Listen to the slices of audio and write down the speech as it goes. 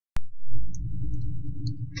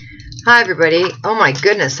Hi everybody. Oh my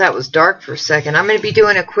goodness, that was dark for a second. I'm going to be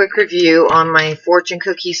doing a quick review on my fortune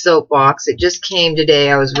cookie Soapbox. It just came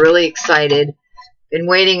today. I was really excited. Been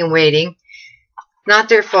waiting and waiting. Not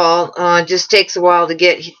their fault. It just takes a while to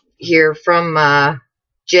get here from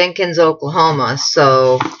Jenkins, Oklahoma.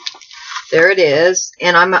 So there it is.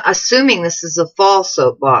 And I'm assuming this is a fall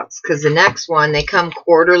Soapbox because the next one, they come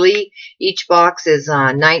quarterly. Each box is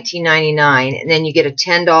 $19.99, and then you get a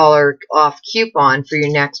 $10 off coupon for your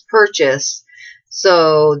next purchase.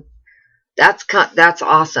 So that's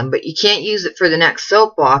awesome. But you can't use it for the next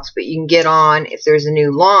Soapbox, but you can get on if there's a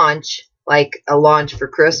new launch, like a launch for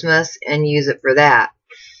Christmas, and use it for that.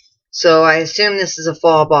 So I assume this is a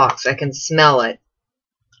fall box. I can smell it.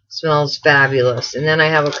 Smells fabulous. And then I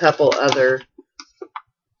have a couple other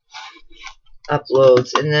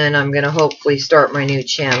uploads, and then I'm going to hopefully start my new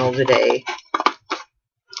channel today.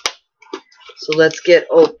 So let's get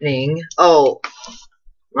opening. Oh,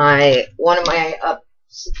 one of my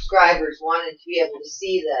subscribers wanted to be able to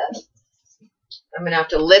see this. I'm going to have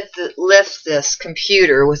to lift this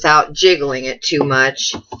computer without jiggling it too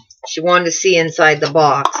much. She wanted to see inside the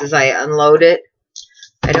box as I unload it.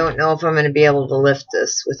 I don't know if I'm going to be able to lift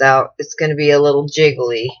this without, it's going to be a little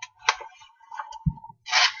jiggly.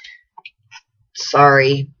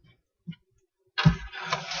 Sorry.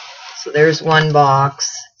 So there's one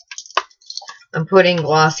box. I'm putting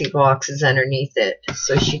glossy boxes underneath it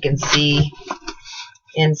so she can see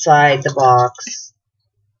inside the box.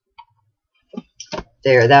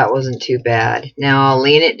 There, that wasn't too bad. Now I'll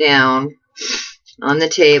lean it down on the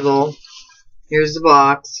table. Here's the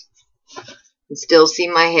box. You can still see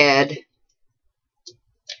my head.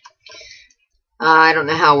 I don't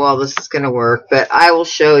know how well this is going to work, but I will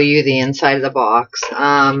show you the inside of the box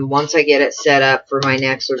once I get it set up for my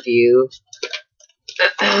next review.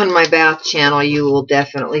 On my bath channel, you will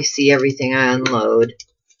definitely see everything I unload.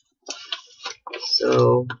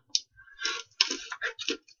 So,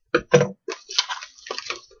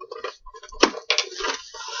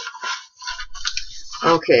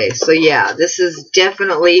 okay, so yeah, this is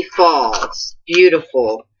definitely fall. It's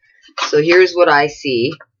beautiful. So here's what I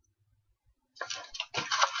see.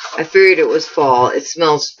 I figured it was fall. It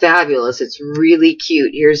smells fabulous. It's really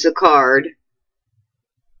cute. Here's a card.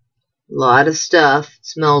 A lot of stuff. It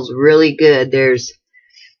smells really good. There's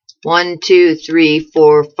 1, 2, 3,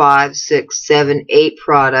 4, 5, 6, 7, 8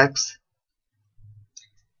 products.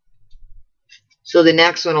 So the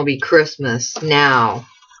next one will be Christmas now.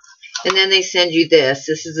 And then they send you this.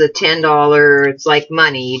 This is a $10. It's like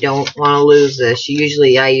money. You don't want to lose this. I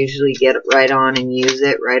usually get it right on and use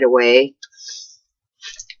it right away.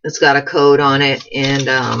 It's got a code on it,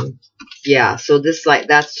 and yeah, so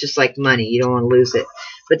that's just like money. You don't want to lose it.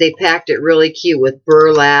 But they packed it really cute with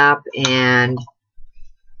burlap, and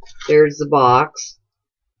there's the box.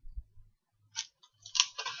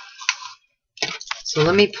 So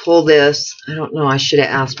let me pull this. I don't know, I should have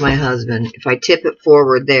asked my husband. If I tip it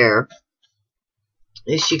forward there, at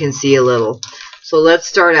least you can see a little. So let's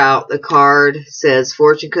start out. The card says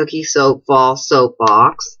Fortune Cookie Soap Fall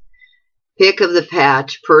Soapbox. Pick of the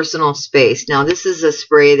patch, personal space. Now this is a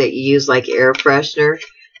spray that you use like air freshener.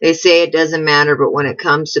 They say it doesn't matter, but when it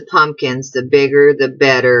comes to pumpkins, the bigger the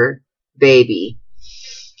better, baby.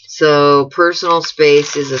 So personal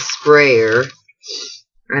space is a sprayer.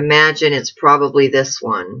 I imagine it's probably this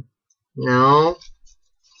one. No?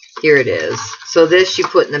 Here it is. So this you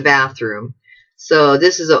put in the bathroom. So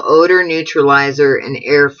this is an odor neutralizer and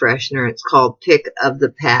air freshener. It's called Pick of the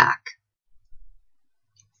Pack.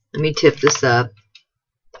 Let me tip this up.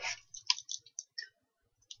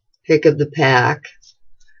 Pick of the pack.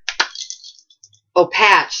 Oh,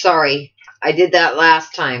 patch, sorry. I did that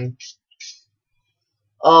last time.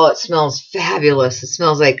 Oh, it smells fabulous. It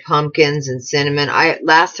smells like pumpkins and cinnamon.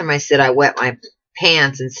 Last time I said I wet my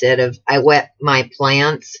pants instead of I wet my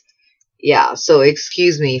plants. Yeah, so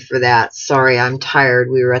excuse me for that. Sorry, I'm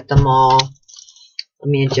tired. We were at the mall. Let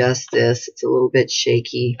me adjust this. It's a little bit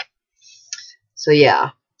shaky. So yeah.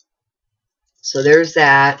 So there's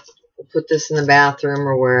that. We'll put this in the bathroom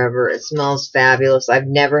or wherever. It smells fabulous. I've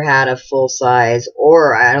never had a full size,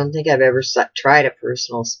 or I don't think I've ever tried a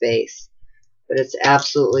personal space. But it's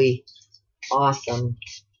absolutely awesome.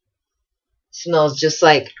 Smells just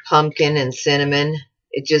like pumpkin and cinnamon.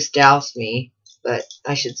 It just doused me, but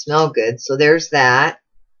I should smell good. So there's that.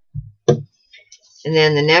 And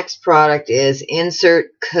then the next product is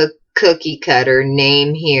insert cookie cutter,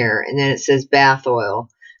 name here. And then it says bath oil.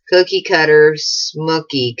 Cookie cutter,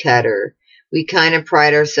 smoky cutter. We kind of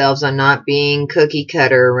pride ourselves on not being cookie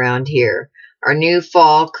cutter around here. Our new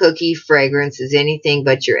fall cookie fragrance is anything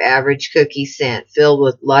but your average cookie scent, filled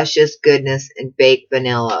with luscious goodness and baked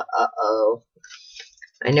vanilla. Uh-oh.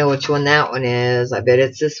 I know which one that one is. I bet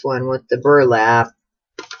it's this one with the burlap.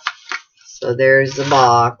 So there's the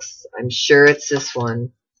box. I'm sure it's this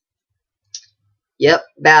one. Yep,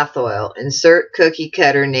 bath oil. Insert cookie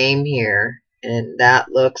cutter name here. And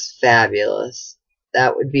that looks fabulous.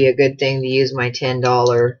 That would be a good thing to use my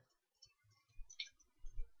 $10.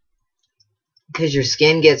 Because your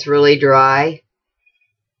skin gets really dry.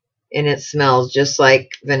 And it smells just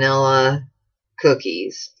like vanilla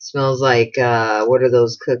cookies. It smells like, what are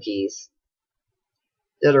those cookies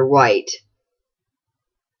that are white?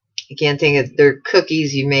 I can't think of, they're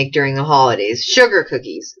cookies you make during the holidays. Sugar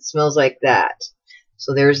cookies. It smells like that.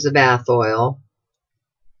 So there's the bath oil.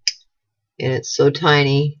 And it's so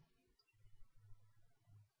tiny.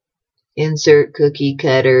 Insert cookie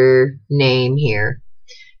cutter name here.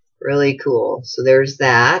 Really cool. So there's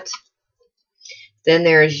that. Then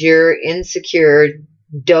there's your Insecure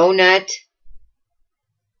Donut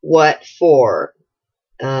What For?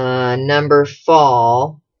 Number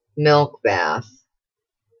Fall Milk Bath.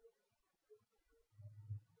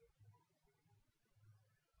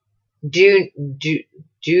 Donut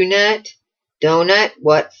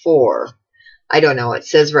What For? I don't know. It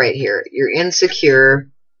says right here. You're insecure.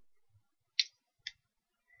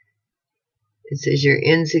 It says you're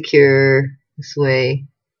insecure this way.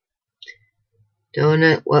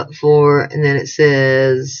 Donut What For? And then it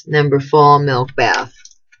says number Fall Milk Bath.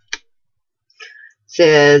 It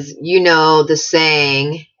says, you know the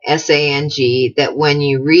saying, S-A-N-G, that when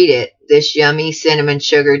you read it, this yummy cinnamon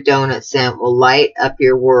sugar donut scent will light up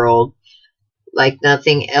your world like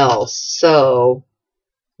nothing else. So,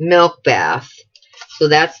 milk bath. So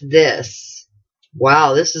that's this.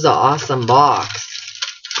 Wow, this is an awesome box.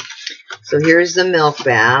 So here's the milk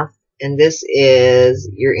bath. And this is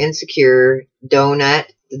your Insecure donut,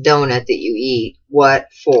 the donut that you eat. What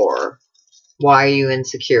for? Why are you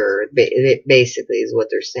insecure? It basically is what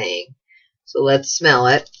they're saying. So let's smell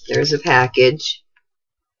it. There's a package.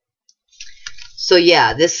 So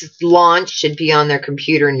yeah, this launch should be on their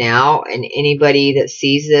computer now, and anybody that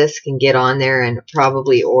sees this can get on there and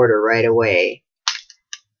probably order right away.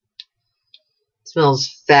 It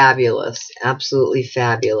smells fabulous. Absolutely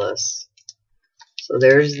fabulous. So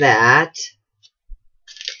there's that.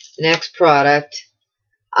 The next product,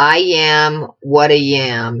 I am what a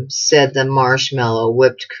yam, said the Marshmallow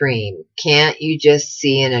whipped cream. Can't you just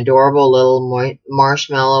see an adorable little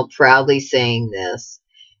marshmallow proudly saying this?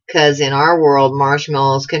 'Cause in our world,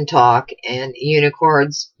 marshmallows can talk, and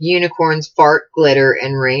unicorns fart glitter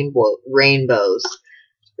and rainbows.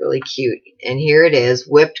 It's really cute. And here it is,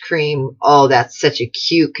 whipped cream. Oh, that's such a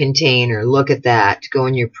cute container. Look at that. To go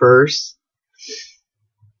in your purse.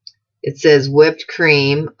 It says whipped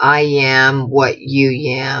cream, I am what you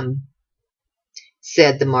yam,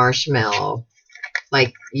 said the marshmallow.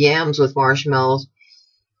 Like yams with marshmallows.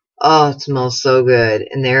 Oh, it smells so good.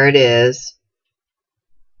 And there it is.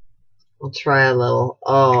 I'll try a little.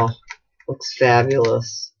 Oh, looks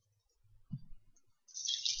fabulous.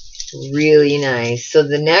 Really nice. So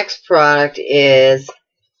the next product is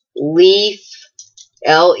Leaf,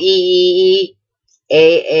 L-E-E-A-A-F,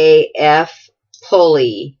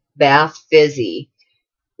 Pulley Bath Fizzy.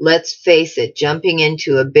 Let's face it, jumping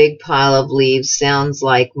into a big pile of leaves sounds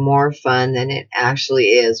like more fun than it actually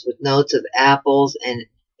is, with notes of apples and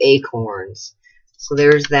acorns. So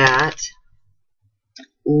there's that.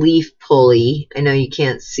 Leaf pulley. I know you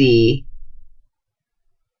can't see.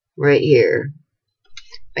 Right here.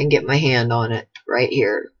 If I can get my hand on it. Right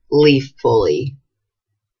here. Leaf pulley.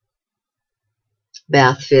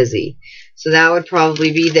 Bath Fizzy. So that would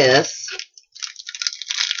probably be this.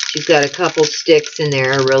 She's got a couple sticks in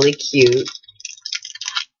there, really cute.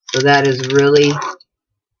 So that is really,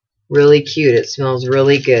 really cute. It smells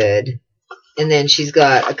really good. And then she's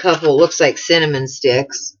got a couple, looks like cinnamon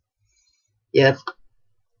sticks. Yep.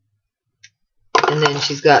 And then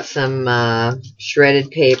she's got some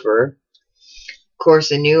shredded paper. Of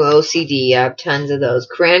course, a new OCD. I have tons of those.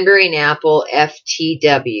 Cranberry+Apple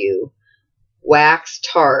FTW. Wax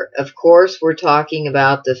Tart. Of course, we're talking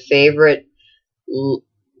about the favorite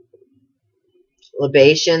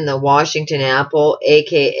libation, the Washington apple,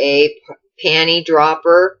 aka panty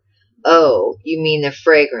dropper. Oh, you mean the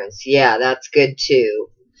fragrance. Yeah, that's good too.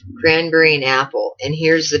 Cranberry+Apple. And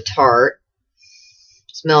here's the tart.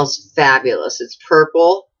 Smells fabulous. It's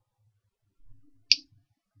purple.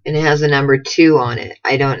 And it has a number 2 on it.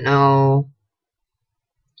 I don't know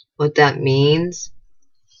what that means.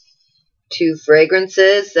 2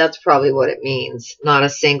 fragrances. That's probably what it means. Not a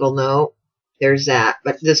single note. There's that.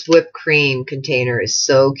 But this whipped cream container is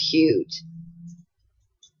so cute.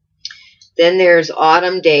 Then there's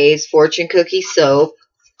Autumn Daze Fortune Cookie Soap.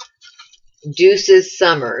 Deuces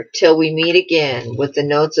Summer, Till We Meet Again, with the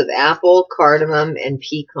notes of apple, cardamom, and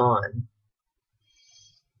pecan.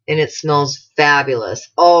 And it smells fabulous.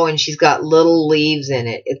 Oh, and she's got little leaves in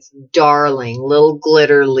it. It's darling. Little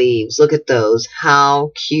glitter leaves. Look at those.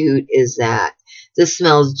 How cute is that? This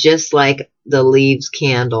smells just like the leaves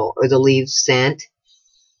candle or the leaves scent.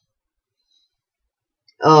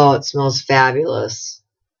 Oh, it smells fabulous.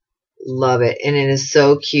 Love it. And it is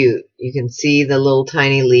so cute. You can see the little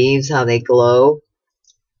tiny leaves, how they glow.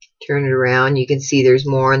 Turn it around. You can see there's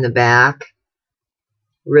more in the back.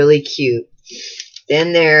 Really cute.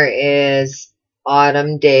 Then there is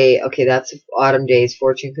Autumn Day. Okay, that's Autumn Daze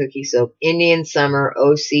Fortune Cookie Soap. Indian Summer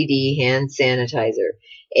OCD Hand Sanitizer.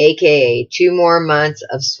 AKA 2 more months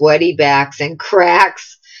of sweaty backs and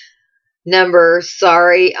cracks. Number,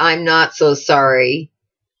 sorry, I'm not so sorry.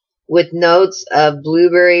 With notes of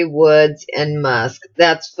blueberry woods and musk.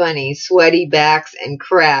 That's funny. Sweaty backs and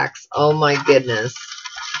cracks. Oh my goodness.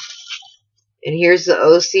 And here's the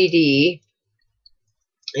OCD.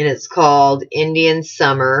 And it's called Indian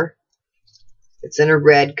Summer. It's in a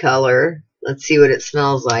red color. Let's see what it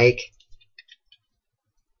smells like.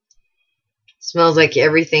 It smells like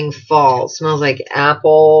everything fall. It smells like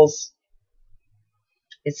apples.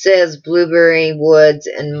 It says blueberry woods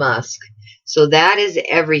and musk. So that is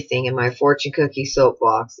everything in my Fortune Cookie Soap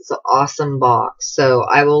box. It's an awesome box. So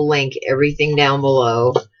I will link everything down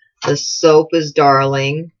below. The soap is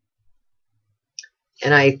darling.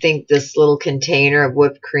 And I think this little container of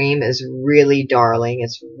whipped cream is really darling.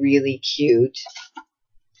 It's really cute.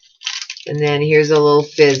 And then here's a little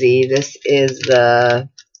fizzy. This is the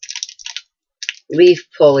Leaf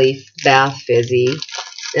Pulley Bath Fizzy.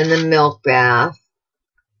 Then the Milk Bath.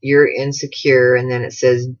 You're Insecure. And then it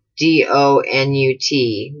says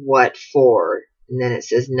DONUT, what for? And then it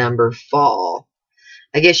says number fall.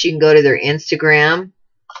 I guess you can go to their Instagram.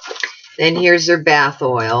 Then here's their bath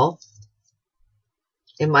oil.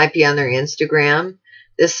 It might be on their Instagram.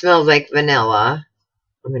 This smells like vanilla.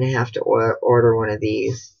 I'm going to have to order one of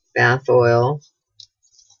these. Bath oil.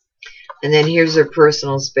 And then here's their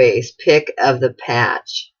personal space. Pick of the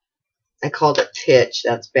patch. I called it pitch.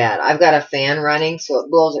 That's bad. I've got a fan running, so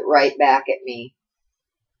it blows it right back at me.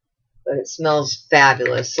 But it smells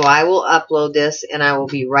fabulous. So I will upload this, and I will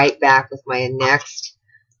be right back with my next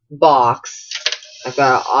box. I've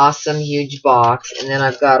got an awesome, huge box, and then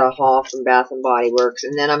I've got a haul from Bath & Body Works,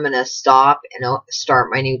 and then I'm going to stop and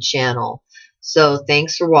start my new channel. So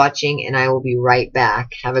thanks for watching, and I will be right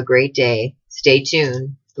back. Have a great day. Stay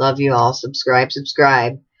tuned. Love you all. Subscribe.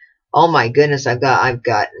 Oh my goodness, I've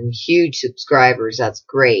gotten huge subscribers. That's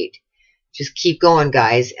great. Just keep going,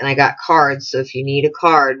 guys. And I got cards, so if you need a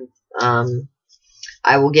card,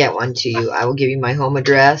 I will get one to you. I will give you my home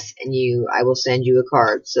address, and I will send you a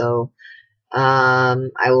card. So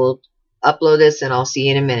I will upload this, and I'll see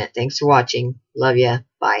you in a minute. Thanks for watching. Love ya.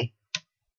 Bye.